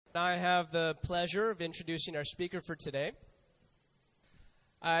I have the pleasure of introducing our speaker for today.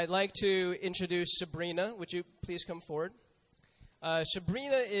 I'd like to introduce Sabrina. Would you please come forward?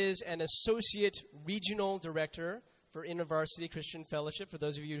 Sabrina is an Associate Regional Director for InterVarsity Christian Fellowship. For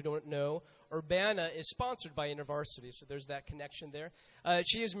those of you who don't know, Urbana is sponsored by InterVarsity, so there's that connection there.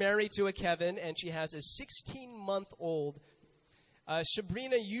 She is married to a Kevin, and she has a 16-month-old.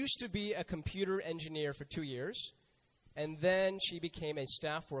 Sabrina used to be a computer engineer for 2 years, and then she became a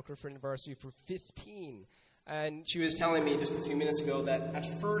staff worker for InterVarsity for 15. And she was telling me just a few minutes ago that at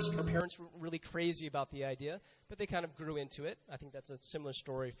first her parents were really crazy about the idea, but they kind of grew into it. I think that's a similar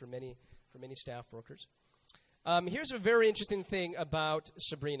story for many staff workers. Here's a very interesting thing about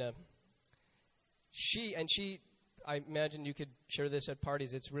Sabrina. I imagine you could share this at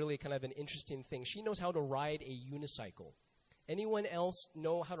parties. It's really kind of an interesting thing. She knows how to ride a unicycle. Anyone else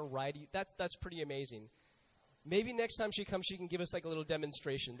know how to ride? That's pretty amazing. Maybe next time she comes, she can give us like a little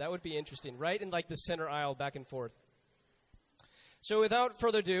demonstration. That would be interesting, right? In like the center aisle, back and forth. So without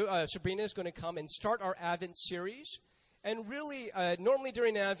further ado, Sabrina is going to come and start our Advent series. And really, normally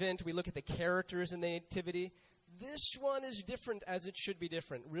during Advent, we look at the characters in the Nativity. This one is different, as it should be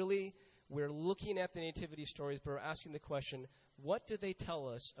different. Really, we're looking at the Nativity stories, but we're asking the question, what do they tell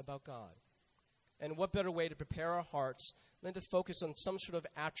us about God? And what better way to prepare our hearts than to focus on some sort of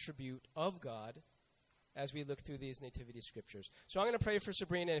attribute of God as we look through these Nativity scriptures. So I'm going to pray for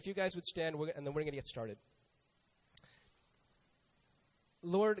Sabrina, and if you guys would stand, and then we're going to get started.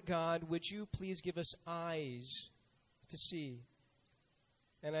 Lord God, would you please give us eyes to see?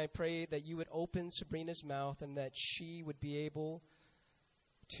 And I pray that you would open Sabrina's mouth and that she would be able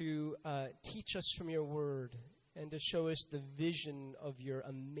to teach us from your word and to show us the vision of your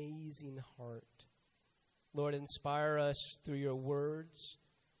amazing heart. Lord, inspire us through your words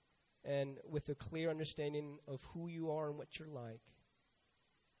and with a clear understanding of who you are and what you're like.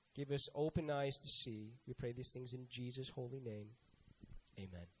 Give us open eyes to see. We pray these things in Jesus' holy name.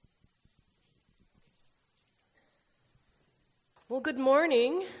 Amen. Well, good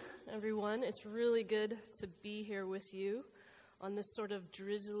morning, everyone. It's really good to be here with you on this sort of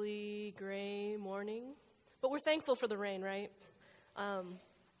drizzly, gray morning. But we're thankful for the rain, right?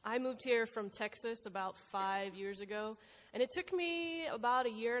 I moved here from Texas about 5 years ago, and it took me about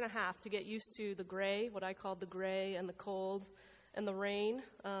 1.5 years to get used to the gray, what I called the gray and the cold and the rain.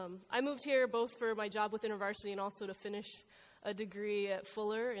 I moved here both for my job with InterVarsity and also to finish a degree at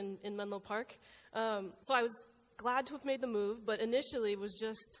Fuller in Menlo Park. So I was glad to have made the move, but initially was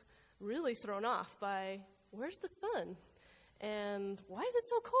just really thrown off by, where's the sun? And why is it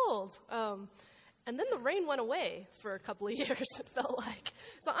so cold? And then the rain went away for a couple of years, it felt like.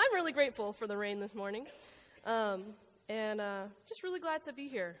 So I'm really grateful for the rain this morning. And just really glad to be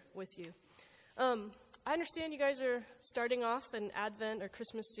here with you. I understand you guys are starting off an Advent or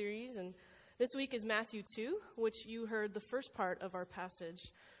Christmas series, and this week is Matthew 2, which you heard the first part of our passage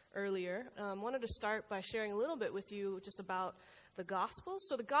earlier. Wanted to start by sharing a little bit with you just about the Gospels.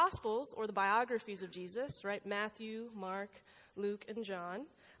 So the Gospels, or the biographies of Jesus, right? Matthew, Mark, Luke, and John.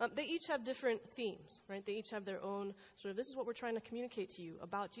 They each have different themes, right? They each have their own sort of, this is what we're trying to communicate to you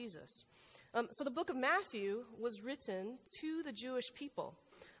about Jesus. So the book of Matthew was written to the Jewish people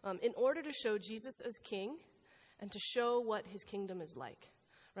in order to show Jesus as king and to show what his kingdom is like.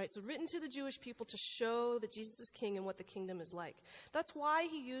 Right, so written to the Jewish people to show that Jesus is king and what the kingdom is like. That's why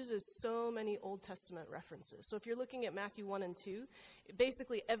he uses so many Old Testament references. So if you're looking at Matthew 1 and 2,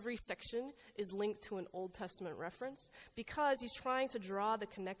 basically every section is linked to an Old Testament reference because he's trying to draw the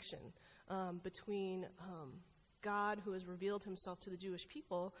connection between God, who has revealed himself to the Jewish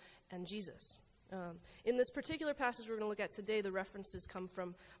people, and Jesus. In this particular passage we're going to look at today, the references come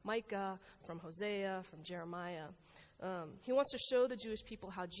from Micah, from Hosea, from Jeremiah. He wants to show the Jewish people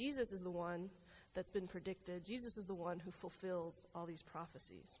how Jesus is the one that's been predicted. Jesus is the one who fulfills all these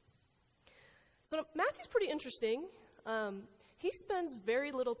prophecies. So Matthew's pretty interesting. He spends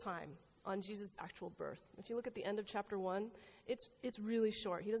very little time on Jesus' actual birth. If you look at the end of chapter 1, it's really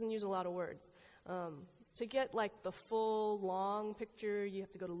short. He doesn't use a lot of words. To get like the full, long picture, you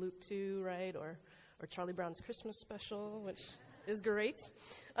have to go to Luke 2, right? Or Charlie Brown's Christmas special, which is great.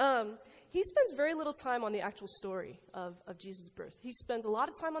 He spends very little time on the actual story of Jesus' birth. He spends a lot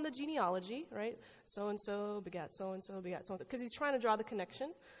of time on the genealogy, right? So-and-so begat so-and-so begat so-and-so, because he's trying to draw the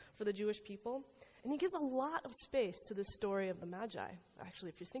connection for the Jewish people. And he gives a lot of space to this story of the Magi, actually,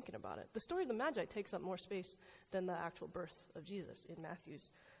 if you're thinking about it. The story of the Magi takes up more space than the actual birth of Jesus in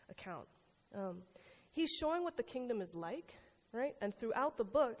Matthew's account. He's showing what the kingdom is like, right? And throughout the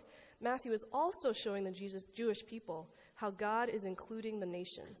book, Matthew is also showing the Jewish people how God is including the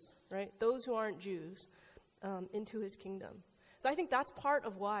nations, right? Those who aren't Jews, into his kingdom. So I think that's part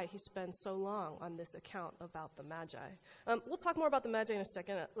of why he spends so long on this account about the Magi. We'll talk more about the Magi in a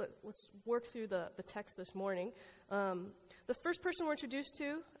second. Let's work through the text this morning. The first person we're introduced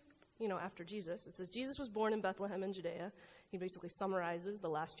to, after Jesus, it says, Jesus was born in Bethlehem in Judea. He basically summarizes the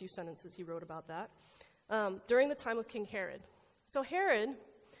last few sentences he wrote about that. During the time of King Herod. So Herod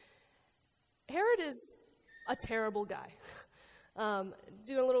is a terrible guy.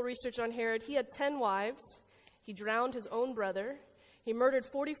 Doing a little research on Herod, he had 10 wives. He drowned his own brother. He murdered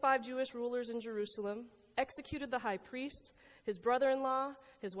 45 Jewish rulers in Jerusalem, executed the high priest, his brother-in-law,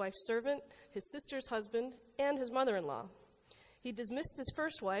 his wife's servant, his sister's husband, and his mother-in-law. He dismissed his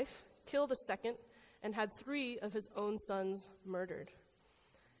first wife, killed a second, and had 3 of his own sons murdered.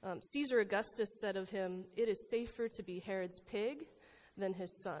 Caesar Augustus said of him, "It is safer to be Herod's pig than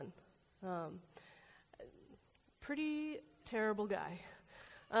his son." Pretty terrible guy.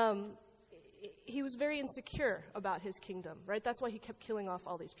 He was very insecure about his kingdom, right? That's why he kept killing off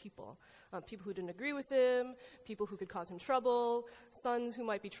all these people. People who didn't agree with him, people who could cause him trouble, sons who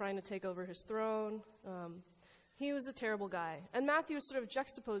might be trying to take over his throne. He was a terrible guy. And Matthew is sort of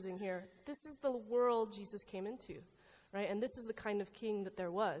juxtaposing here. This is the world Jesus came into, right? And this is the kind of king that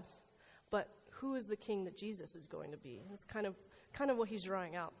there was. But who is the king that Jesus is going to be? That's kind of what he's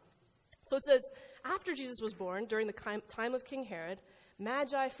drawing out. So it says, after Jesus was born, during the time of King Herod,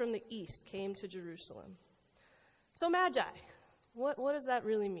 Magi from the east came to Jerusalem. So Magi, what does that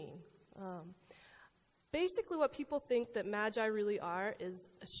really mean? Basically what people think that Magi really are is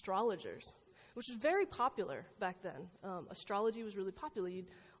astrologers, which was very popular back then. Astrology was really popular. You'd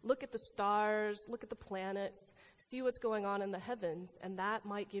look at the stars, look at the planets, see what's going on in the heavens, and that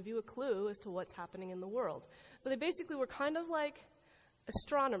might give you a clue as to what's happening in the world. So they basically were kind of like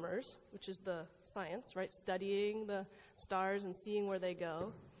astronomers, which is the science, right? Studying the stars and seeing where they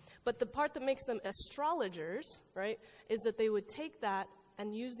go. But the part that makes them astrologers, right, is that they would take that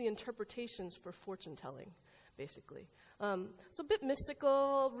and use the interpretations for fortune telling, basically. So a bit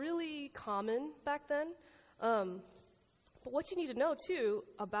mystical, really common back then. But what you need to know, too,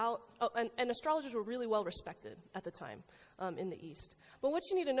 and astrologers were really well respected at the time in the East. But what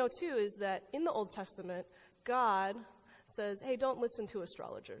you need to know, too, is that in the Old Testament, God says, hey, don't listen to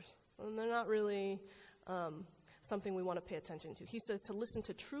astrologers. And they're not really something we want to pay attention to. He says to listen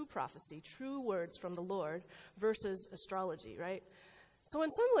to true prophecy, true words from the Lord versus astrology, right? So in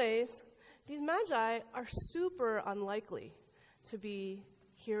some ways, these Magi are super unlikely to be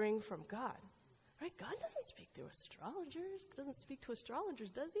hearing from God, right? God doesn't speak through astrologers. Doesn't speak to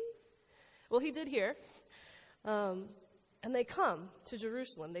astrologers, does he? Well, he did here. And they come to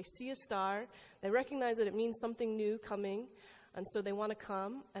Jerusalem. They see a star. They recognize that it means something new coming. And so they want to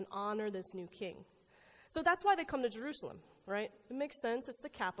come and honor this new king. So that's why they come to Jerusalem, right? It makes sense. It's the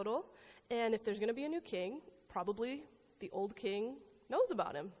capital. And if there's going to be a new king, probably the old king knows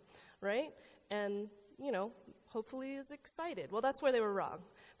about him, right? And, hopefully is excited. Well, that's where they were wrong.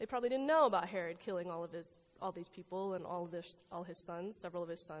 They probably didn't know about Herod killing all these people and all his sons, several of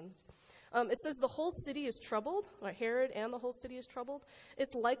his sons. It says the whole city is troubled, or Herod and the whole city is troubled.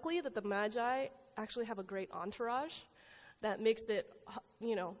 It's likely that the Magi actually have a great entourage that makes it,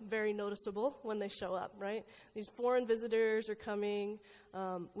 very noticeable when they show up, right? These foreign visitors are coming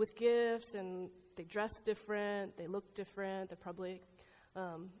with gifts, and they dress different, they look different, they're probably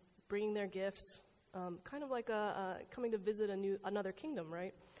bringing their gifts, kind of like coming to visit another kingdom,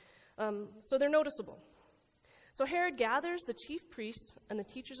 right? So they're noticeable. So Herod gathers the chief priests and the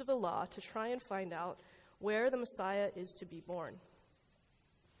teachers of the law to try and find out where the Messiah is to be born.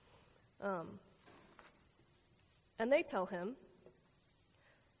 And they tell him,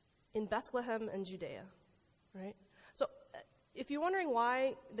 in Bethlehem and Judea, right? So if you're wondering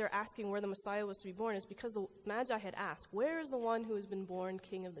why they're asking where the Messiah was to be born, it's because the Magi had asked, where is the one who has been born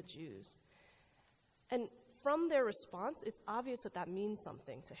King of the Jews? And from their response, it's obvious that means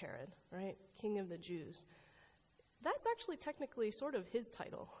something to Herod, right? King of the Jews. That's actually technically sort of his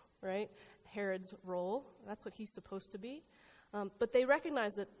title, right? Herod's role. That's what he's supposed to be. But they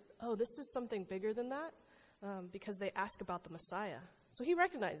recognize that, this is something bigger than that, because they ask about the Messiah. So he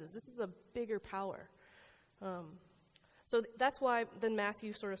recognizes this is a bigger power. So that's why then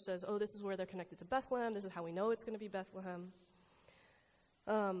Matthew sort of says, this is where they're connected to Bethlehem. This is how we know it's going to be Bethlehem.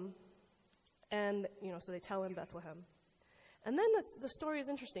 So they tell him Bethlehem. And then the story is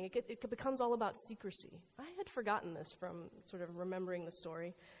interesting. It becomes all about secrecy. I had forgotten this from sort of remembering the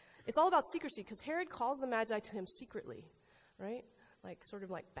story. It's all about secrecy because Herod calls the Magi to him secretly, right? Sort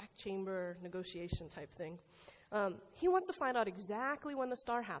of like back chamber negotiation type thing. He wants to find out exactly when the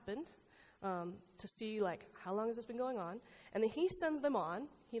star happened to see, how long has this been going on. And then he sends them on.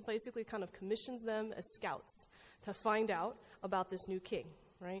 he basically kind of commissions them as scouts to find out about this new king,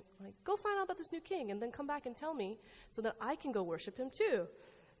 right? Like, go find out about this new king and then come back and tell me so that I can go worship him too.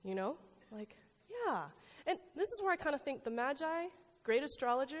 You know? Like, yeah. And this is where I kind of think the Magi, great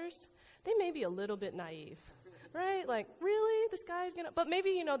astrologers, they may be a little bit naive, right? Like, really? This guy's going to... But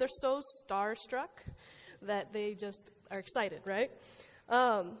maybe, you know, they're so starstruck that they just are excited, right?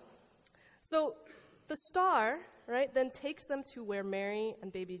 So the star, right, then takes them to where Mary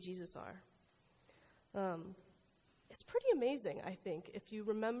and baby Jesus are. It's pretty amazing, I think, if you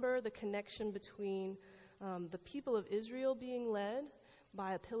remember the connection between the people of Israel being led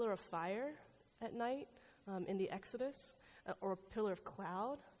by a pillar of fire at night in the Exodus, or a pillar of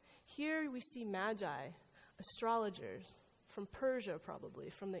cloud. Here we see magi, astrologers from Persia probably,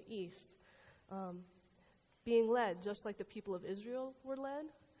 from the east, being led just like the people of Israel were led,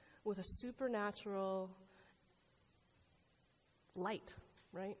 with a supernatural light,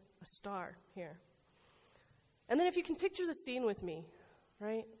 right? A star here. And then if you can picture the scene with me,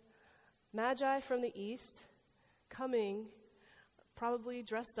 right? Magi from the east coming, probably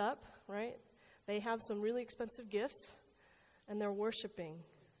dressed up, right? They have some really expensive gifts, and they're worshiping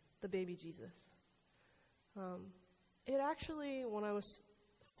the baby Jesus. It actually, when I was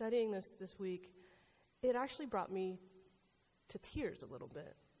studying this week, it actually brought me to tears a little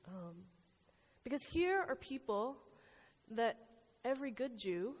bit. Because here are people that every good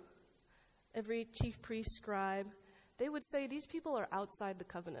Jew, every chief priest, scribe, they would say these people are outside the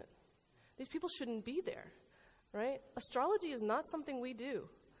covenant. These people shouldn't be there, right? Astrology is not something we do.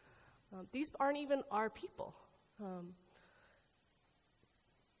 These aren't even our people.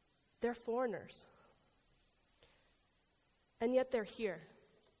 They're foreigners. And yet they're here.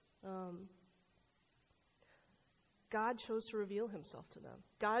 God chose to reveal himself to them.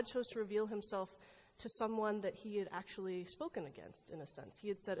 God chose to reveal himself to someone that he had actually spoken against, in a sense. He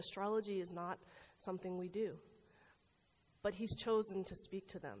had said astrology is not something we do. But he's chosen to speak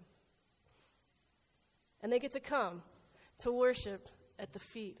to them. And they get to come to worship at the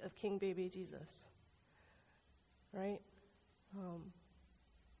feet of King Baby Jesus. Right? And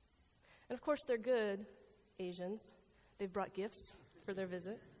of course, they're good Asians. They've brought gifts for their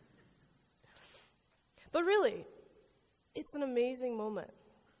visit. But really, it's an amazing moment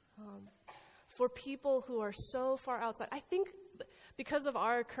for people who are so far outside. I think because of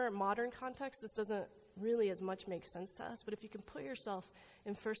our current modern context, this doesn't really as much make sense to us. But if you can put yourself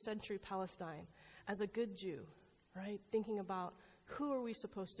in first century Palestine as a good Jew, right, thinking about who are we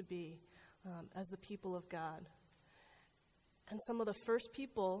supposed to be as the people of God. And some of the first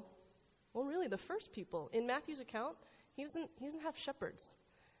people, well, really the first people in Matthew's account, he doesn't have shepherds.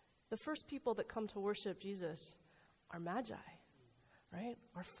 The first people that come to worship Jesus are magi, right?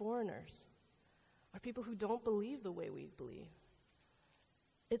 Are foreigners, are people who don't believe the way we believe.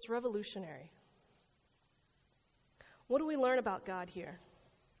 It's revolutionary. What do we learn about God here?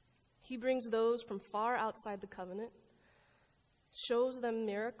 He brings those from far outside the covenant, shows them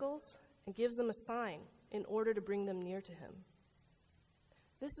miracles, and gives them a sign in order to bring them near to him.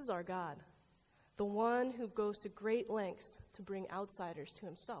 This is our God, the one who goes to great lengths to bring outsiders to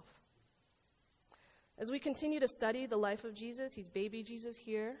himself. As we continue to study the life of Jesus, he's baby Jesus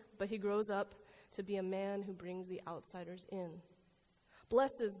here, but he grows up to be a man who brings the outsiders in.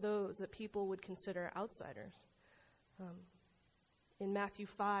 Blesses those that people would consider outsiders. In Matthew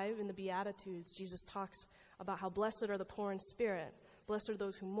 5, in the Beatitudes, Jesus talks about how blessed are the poor in spirit, blessed are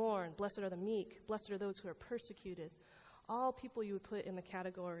those who mourn, blessed are the meek, blessed are those who are persecuted. All people you would put in the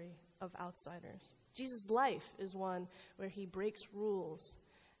category of outsiders. Jesus' life is one where he breaks rules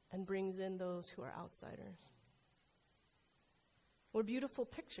and brings in those who are outsiders. What a beautiful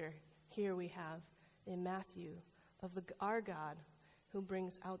picture here we have in Matthew of our God who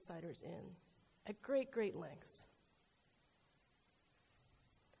brings outsiders in at great, great lengths.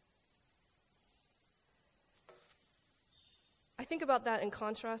 I think about that in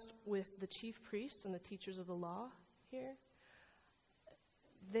contrast with the chief priests and the teachers of the law here.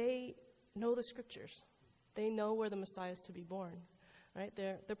 They know the scriptures. They know where the Messiah is to be born. Right?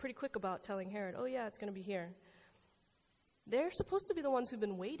 They're pretty quick about telling Herod, oh yeah, it's going to be here. They're supposed to be the ones who've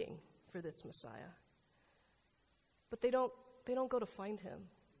been waiting for this Messiah. But they don't go to find him.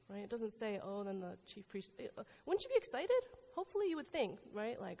 Right? It doesn't say, oh, then the chief priest. Wouldn't you be excited? Hopefully you would think,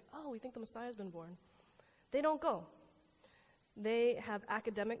 right? Like, oh, we think the Messiah's been born. They don't go. They have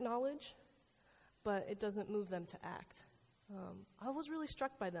academic knowledge, but it doesn't move them to act. I was really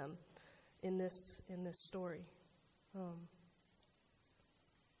struck by them in this story.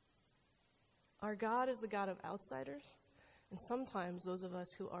 Our God is the God of outsiders, and sometimes those of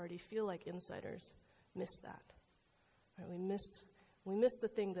us who already feel like insiders miss that. Right? We miss We miss the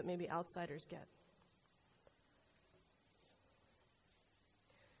thing that maybe outsiders get.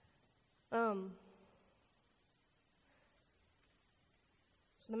 So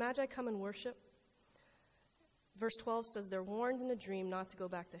the Magi come and worship. Verse 12 says they're warned in a dream not to go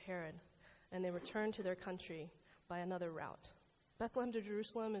back to Herod, and they return to their country by another route. Bethlehem to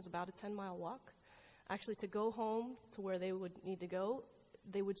Jerusalem is about a 10-mile walk. Actually, to go home to where they would need to go,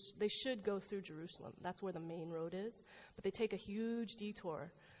 they should go through Jerusalem. That's where the main road is. But they take a huge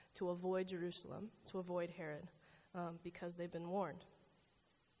detour to avoid Jerusalem, to avoid Herod, because they've been warned.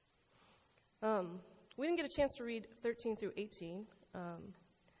 We didn't get a chance to read 13 through 18,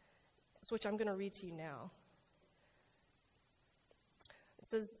 which I'm going to read to you now. It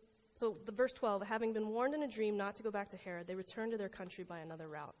says, so the verse 12, having been warned in a dream not to go back to Herod, they returned to their country by another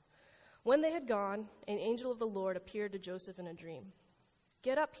route. When they had gone, an angel of the Lord appeared to Joseph in a dream.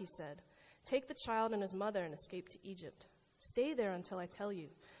 "Get up," he said. "Take the child and his mother and escape to Egypt. Stay there until I tell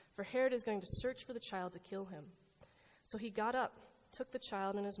you, for Herod is going to search for the child to kill him." So he got up, took the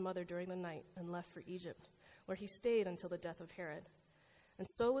child and his mother during the night, and left for Egypt, where he stayed until the death of Herod. And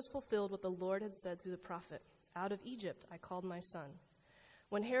so was fulfilled what the Lord had said through the prophet, "Out of Egypt I called my son."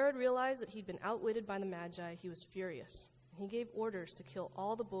 When Herod realized that he'd been outwitted by the Magi, he was furious. He gave orders to kill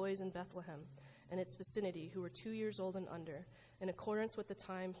all the boys in Bethlehem and its vicinity who were 2 years old and under, in accordance with the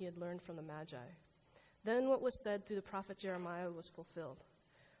time he had learned from the Magi. Then what was said through the prophet Jeremiah was fulfilled.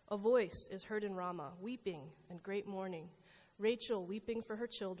 "A voice is heard in Ramah, weeping and great mourning, Rachel weeping for her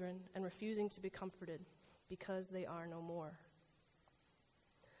children and refusing to be comforted, because they are no more."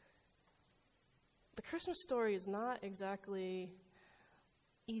 The Christmas story is not exactly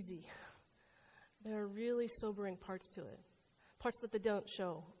easy. There are really sobering parts to it, parts that they don't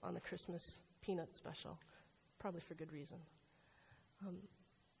show on the Christmas Peanuts special, probably for good reason.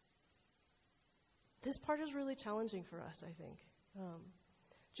 This part is really challenging for us, I think.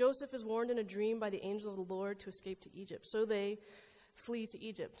 Joseph is warned in a dream by the angel of the Lord to escape to Egypt, so they flee to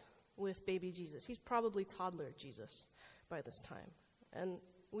Egypt with baby Jesus. He's probably toddler Jesus by this time. And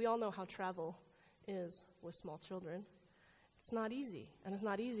we all know how travel is with small children. It's not easy, and it's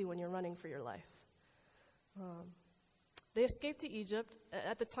not easy when you're running for your life. They escape to Egypt.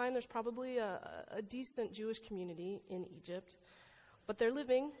 At the time, there's probably a decent Jewish community in Egypt, but they're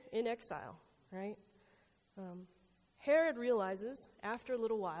living in exile, right? Herod realizes, after a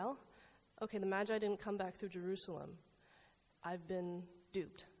little while, okay, the Magi didn't come back through Jerusalem. I've been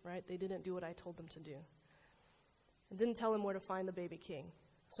duped, right? They didn't do what I told them to do. It didn't tell him where to find the baby king.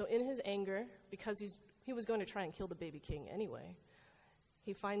 So in his anger, because he was going to try and kill the baby king anyway,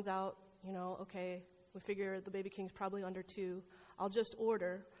 he finds out, okay, we figure the baby king's probably under 2. I'll just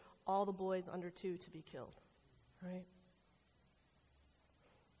order all the boys under 2 to be killed, right?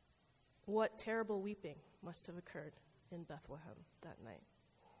 What terrible weeping must have occurred in Bethlehem that night.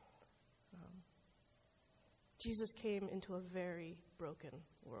 Jesus came into a very broken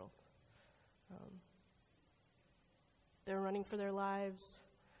world. They're running for their lives.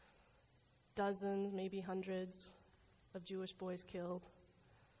 Dozens, maybe hundreds of Jewish boys killed.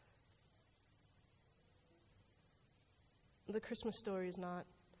 The Christmas story is not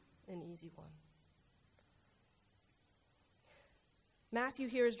an easy one. Matthew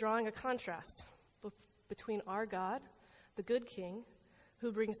here is drawing a contrast between our God, the good king,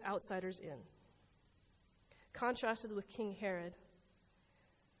 who brings outsiders in, contrasted with King Herod,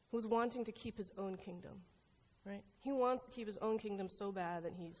 who's wanting to keep his own kingdom, right? He wants to keep his own kingdom so bad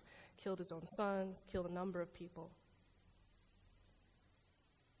that he's killed his own sons, killed a number of people.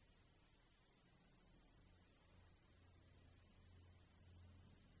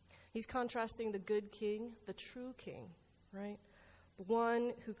 He's contrasting the good king, the true king, right? The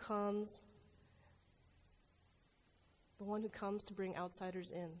one who comes to bring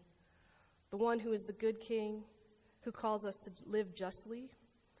outsiders in. The one who is the good king, who calls us to live justly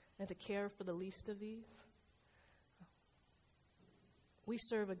and to care for the least of these. We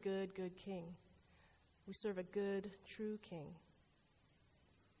serve a good, good king. We serve a good, true king.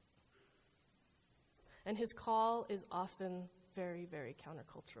 And his call is often very, very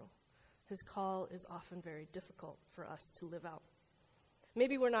countercultural. His call is often very difficult for us to live out.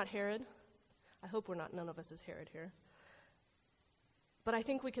 Maybe we're not Herod. I hope none of us is Herod here. But I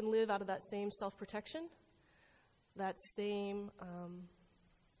think we can live out of that same self-protection, that same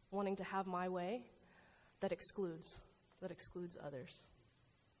wanting to have my way that excludes others.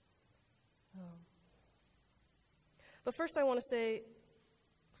 But first I want to say,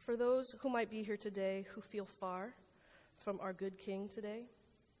 for those who might be here today who feel far from our good king today,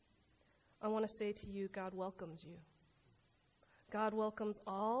 I want to say to you, God welcomes you. God welcomes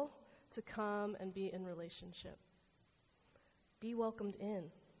all to come and be in relationship. Be welcomed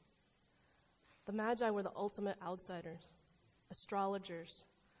in. The Magi were the ultimate outsiders, astrologers,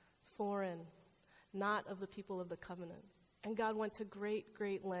 foreign, not of the people of the covenant. And God went to great,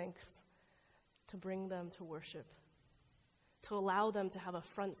 great lengths to bring them to worship, to allow them to have a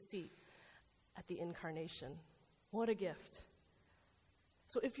front seat at the incarnation. What a gift.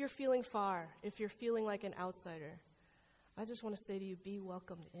 So if you're feeling far, if you're feeling like an outsider, I just want to say to you, be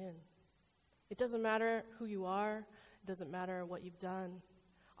welcomed in. It doesn't matter who you are. It doesn't matter what you've done.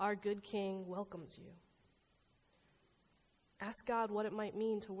 Our good King welcomes you. Ask God what it might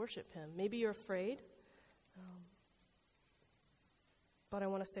mean to worship him. Maybe you're afraid, but I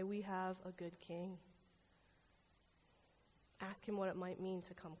want to say we have a good King. Ask him what it might mean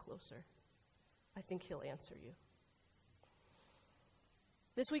to come closer. I think he'll answer you.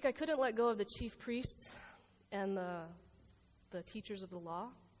 This week I couldn't let go of the chief priests and the teachers of the law,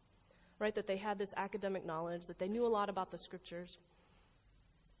 right? That they had this academic knowledge, that they knew a lot about the scriptures,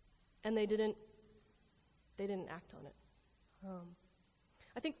 and they didn't act on it.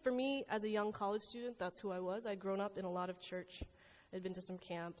 I think for me, as a young college student, that's who I was. I'd grown up in a lot of church. I'd been to some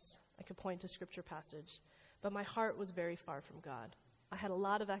camps. I could point to scripture passage. But my heart was very far from God. I had a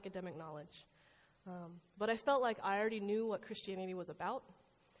lot of academic knowledge. But I felt like I already knew what Christianity was about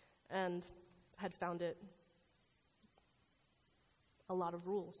and had found it a lot of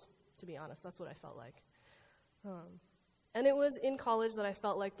rules, to be honest. That's what I felt like. And it was in college that I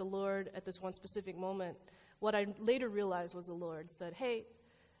felt like the Lord, at this one specific moment, what I later realized was the Lord said, hey,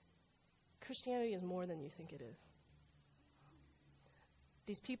 Christianity is more than you think it is.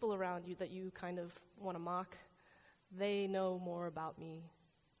 These people around you that you kind of want to mock, they know more about me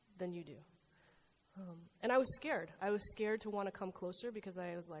than you do. And I was scared. I was scared to want to come closer because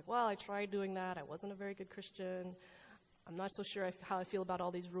I was like, well, I tried doing that. I wasn't a very good Christian. I'm not so sure how I feel about all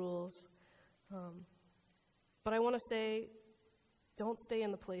these rules. But I want to say, don't stay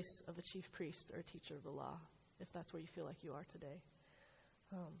in the place of a chief priest or a teacher of the law, if that's where you feel like you are today.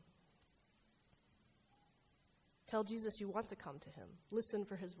 Tell Jesus you want to come to him. Listen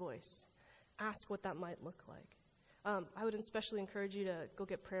for his voice. Ask what that might look like. I would especially encourage you to go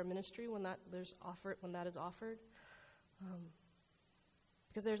get prayer ministry when that is offered.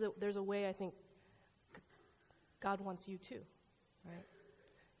 Because there's a way I think God wants you too, right?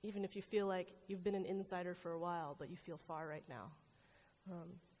 Even if you feel like you've been an insider for a while, but you feel far right now.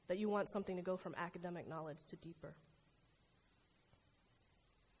 That you want something to go from academic knowledge to deeper.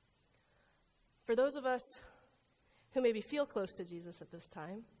 For those of us who maybe feel close to Jesus at this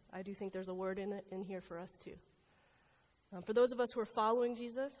time, I do think there's a word in here for us too. For those of us who are following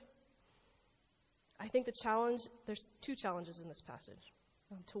Jesus, I think there's two challenges in this passage.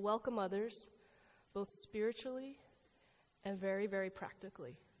 To welcome others, both spiritually and very, very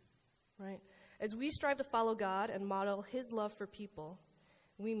practically, right? As we strive to follow God and model his love for people,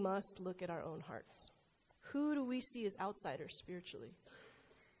 we must look at our own hearts. Who do we see as outsiders spiritually?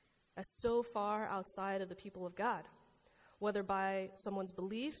 As so far outside of the people of God, whether by someone's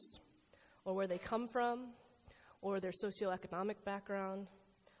beliefs or where they come from or their socioeconomic background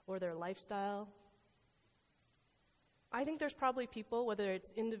or their lifestyle. I think there's probably people, whether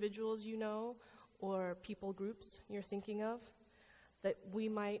it's individuals you know or people groups you're thinking of, that we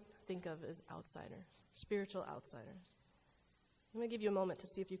might think of as outsiders, spiritual outsiders. I'm going to give you a moment to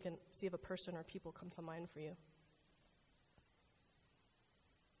see if a person or people come to mind for you.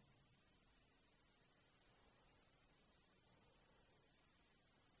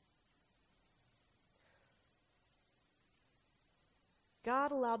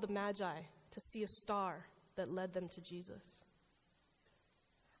 God allowed the Magi to see a star that led them to Jesus.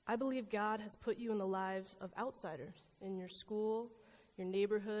 I believe God has put you in the lives of outsiders in your school, your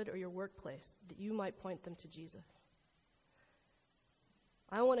neighborhood, or your workplace, that you might point them to Jesus.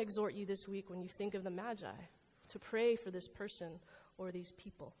 I want to exhort you this week when you think of the Magi to pray for this person or these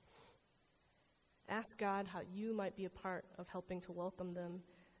people. Ask God how you might be a part of helping to welcome them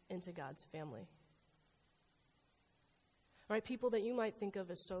into God's family. Right, people that you might think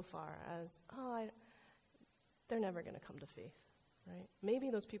of as so far as, they're never going to come to faith, right? Maybe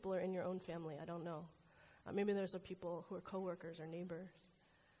those people are in your own family, I don't know. Maybe there's people who are coworkers or neighbors.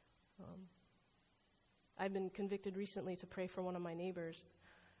 I've been convicted recently to pray for one of my neighbors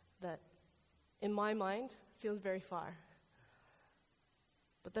that, in my mind, feels very far.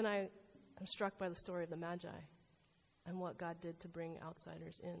 But then I'm struck by the story of the Magi and what God did to bring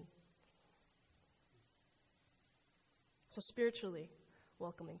outsiders in. So spiritually,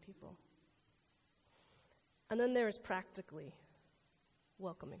 welcoming people. And then there is practically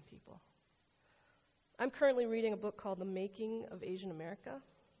welcoming people. I'm currently reading a book called The Making of Asian America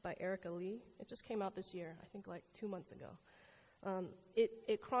by Erica Lee. It just came out this year, I think like 2 months ago.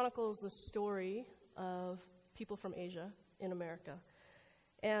 It chronicles the story of people from Asia in America.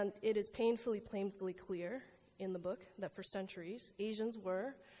 And it is painfully clear in the book that for centuries, Asians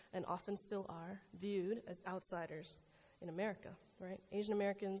were, and often still are, viewed as outsiders in America, right? Asian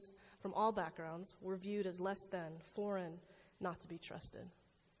Americans from all backgrounds were viewed as less than, foreign, not to be trusted.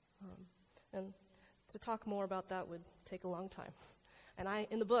 And to talk more about that would take a long time. And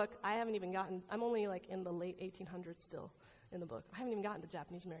in the book, I'm only like in the late 1800s still in the book. I haven't even gotten to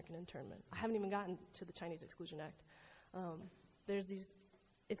Japanese American internment. I haven't even gotten to the Chinese Exclusion Act.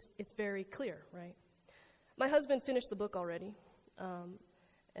 It's very clear, right? My husband finished the book already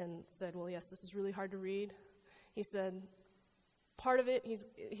and said, well, yes, this is really hard to read. He said, part of it,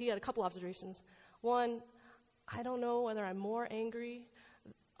 he had a couple observations. One, I don't know whether I'm more angry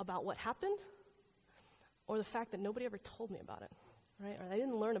about what happened or the fact that nobody ever told me about it, right? Or I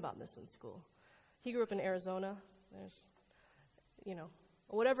didn't learn about this in school. He grew up in Arizona. There's,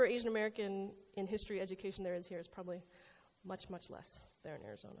 whatever Asian American in history education there is here is probably much, much less there in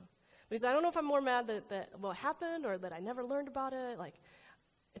Arizona. But he said, I don't know if I'm more mad that what happened or that I never learned about it. Like,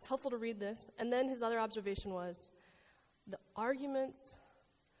 it's helpful to read this. And then his other observation was the arguments,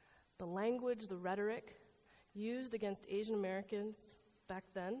 the language, the rhetoric used against Asian Americans back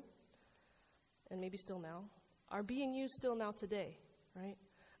then, and maybe still now, are being used still now today, right?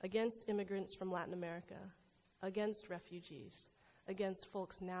 Against immigrants from Latin America, against refugees, against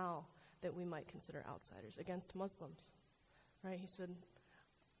folks now that we might consider outsiders, against Muslims, right? He said,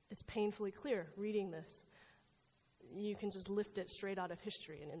 it's painfully clear reading this. You can just lift it straight out of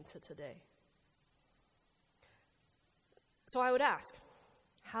history and into today. So I would ask,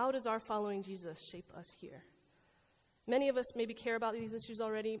 how does our following Jesus shape us here? Many of us maybe care about these issues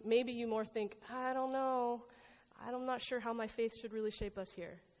already. Maybe you more think, I don't know. I'm not sure how my faith should really shape us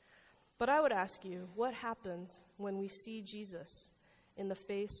here. But I would ask you, what happens when we see Jesus in the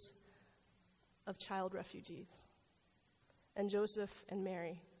face of child refugees and Joseph and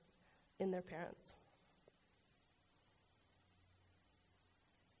Mary in their parents?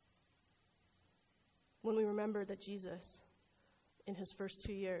 When we remember that Jesus, in his first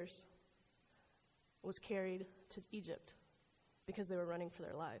 2 years, was carried to Egypt because they were running for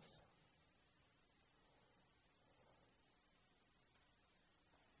their lives.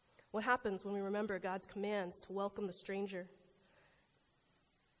 What happens when we remember God's commands to welcome the stranger?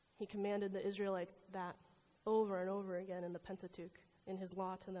 He commanded the Israelites that over and over again in the Pentateuch, in his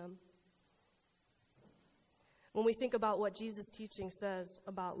law to them. When we think about what Jesus' teaching says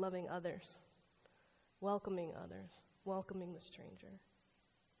about loving others, welcoming the stranger.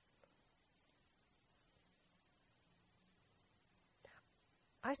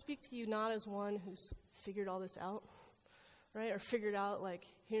 I speak to you not as one who's figured all this out, right? Or figured out, like,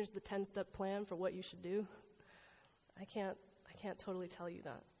 here's the 10-step plan for what you should do. I can't totally tell you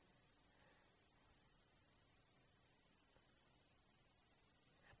that.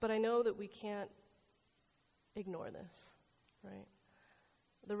 But I know that we can't ignore this, right?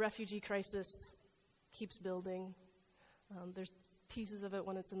 The refugee crisis keeps building. There's pieces of it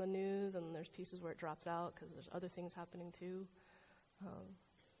when it's in the news, and there's pieces where it drops out because there's other things happening too.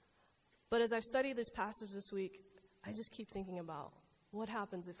 But as I've studied this passage this week, I just keep thinking about what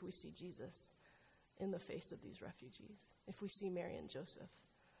happens if we see Jesus in the face of these refugees, if we see Mary and Joseph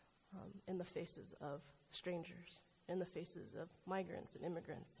in the faces of strangers, in the faces of migrants and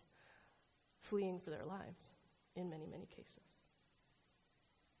immigrants fleeing for their lives in many, many cases.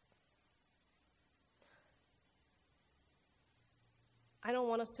 I don't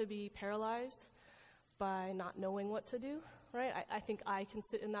want us to be paralyzed by not knowing what to do, right? I think I can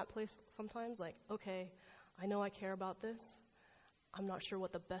sit in that place sometimes, like, okay, I know I care about this. I'm not sure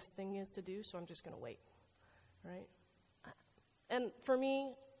what the best thing is to do, so I'm just going to wait, right? And for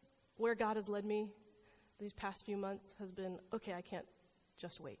me, where God has led me these past few months has been, okay, I can't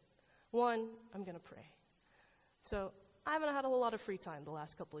just wait. One, I'm going to pray. So I haven't had a whole lot of free time the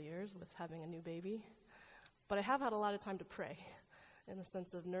last couple of years with having a new baby, but I have had a lot of time to pray in the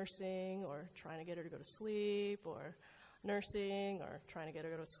sense of nursing or trying to get her to go to sleep, or nursing or trying to get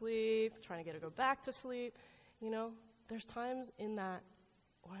her to go to sleep, trying to get her to go back to sleep. There's times in that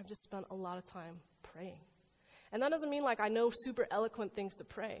where I've just spent a lot of time praying. And that doesn't mean like I know super eloquent things to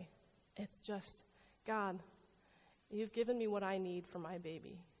pray. It's just, God, you've given me what I need for my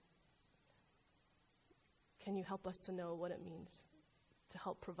baby. Can you help us to know what it means to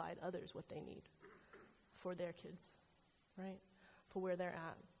help provide others what they need for their kids, right? For where they're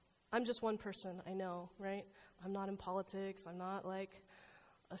at. I'm just one person, I know, right? I'm not in politics. I'm not like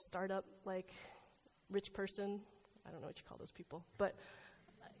a startup, like rich person. I don't know what you call those people. But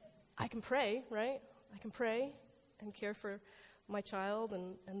I can pray, right? I can pray and care for my child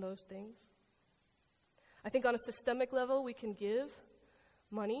and those things. I think on a systemic level, we can give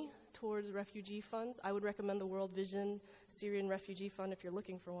money towards refugee funds. I would recommend the World Vision Syrian Refugee Fund if you're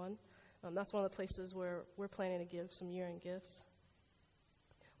looking for one. That's one of the places where we're planning to give some year-end gifts.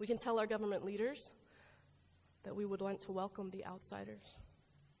 We can tell our government leaders that we would want to welcome the outsiders.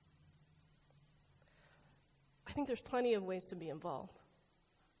 I think there's plenty of ways to be involved.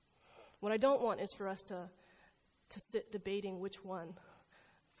 What I don't want is for us to sit debating which one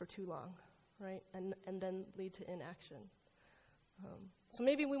for too long, right? And then lead to inaction. So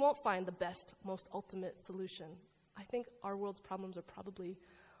maybe we won't find the best, most ultimate solution. I think our world's problems are probably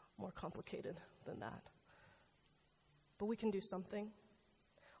more complicated than that. But we can do something.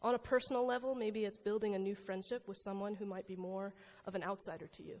 On a personal level, maybe it's building a new friendship with someone who might be more of an outsider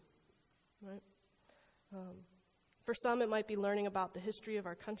to you, right? For some, it might be learning about the history of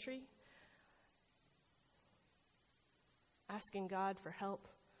our country, asking God for help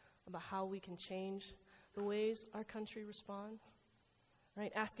about how we can change the ways our country responds,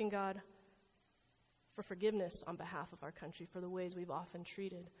 right? Asking God for forgiveness on behalf of our country for the ways we've often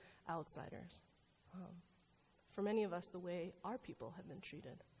treated outsiders. For many of us, the way our people have been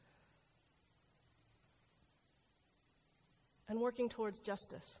treated. And working towards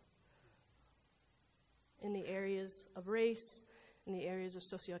justice in the areas of race, in the areas of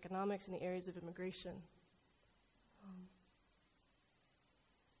socioeconomics, in the areas of immigration.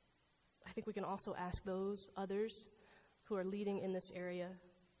 I think we can also ask those others who are leading in this area,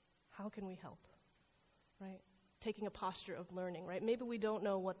 how can we help, right? Taking a posture of learning, right? Maybe we don't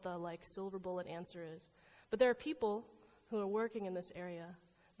know what the silver bullet answer is, but there are people who are working in this area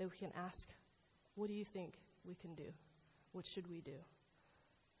that we can ask, what do you think we can do? What should we do?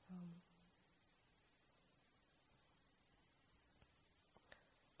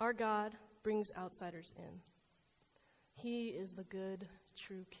 Our God brings outsiders in. He is the good,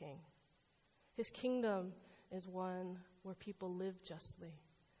 true King. His kingdom is one where people live justly,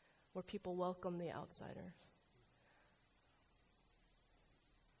 where people welcome the outsiders.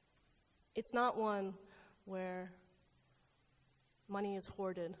 It's not one where money is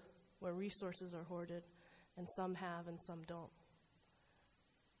hoarded, where resources are hoarded, and some have and some don't.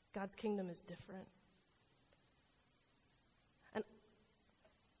 God's kingdom is different. And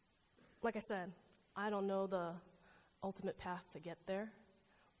like I said, I don't know the ultimate path to get there,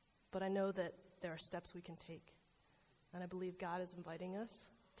 but I know that there are steps we can take. And I believe God is inviting us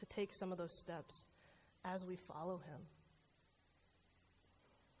to take some of those steps as we follow him.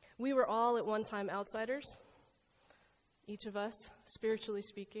 We were all at one time outsiders, each of us, spiritually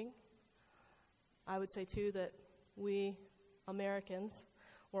speaking. I would say, too, that we Americans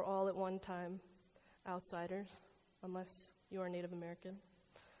were all at one time outsiders, unless you are Native American.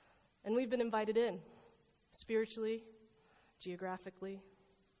 And we've been invited in, spiritually, geographically.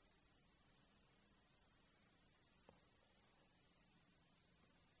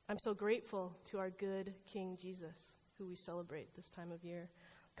 I'm so grateful to our good King Jesus, who we celebrate this time of year,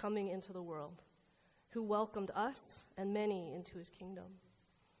 coming into the world, who welcomed us and many into his kingdom.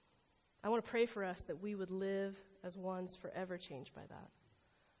 I want to pray for us that we would live as ones forever changed by that,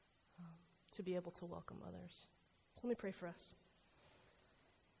 to be able to welcome others. So let me pray for us.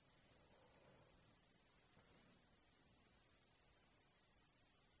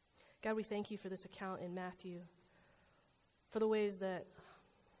 God, we thank you for this account in Matthew, for the ways that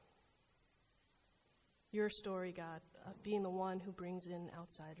your story, God, of being the one who brings in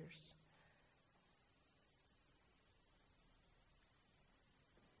outsiders.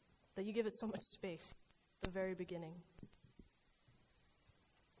 That you give it so much space at the very beginning.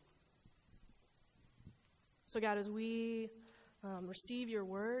 So God, as we receive your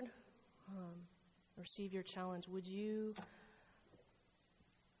word, receive your challenge, would you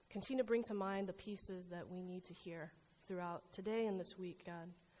continue to bring to mind the pieces that we need to hear throughout today and this week, God?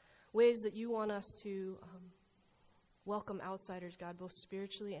 Ways that you want us to welcome outsiders, God, both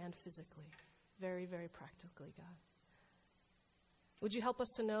spiritually and physically, very, very practically, God. Would you help us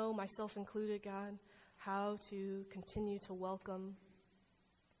to know, myself included, God, how to continue to welcome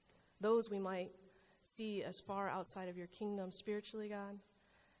those we might see as far outside of your kingdom spiritually, God,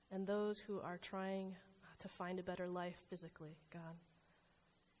 and those who are trying to find a better life physically, God.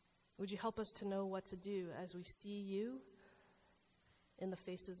 Would you help us to know what to do as we see you in the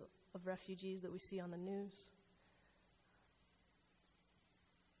faces of refugees that we see on the news?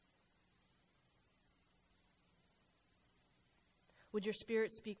 Would your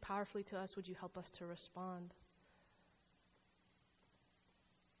Spirit speak powerfully to us? Would you help us to respond?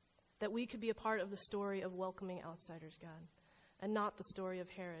 That we could be a part of the story of welcoming outsiders, God, and not the story of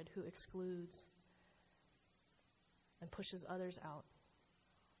Herod who excludes and pushes others out.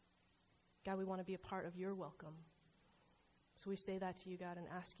 God, we want to be a part of your welcome. So we say that to you, God, and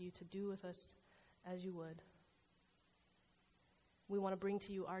ask you to do with us as you would. We want to bring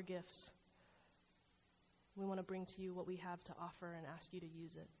to you our gifts. We want to bring to you what we have to offer and ask you to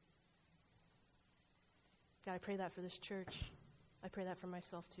use it. God, I pray that for this church. I pray that for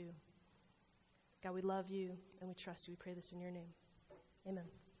myself too. God, we love you and we trust you. We pray this in your name. Amen.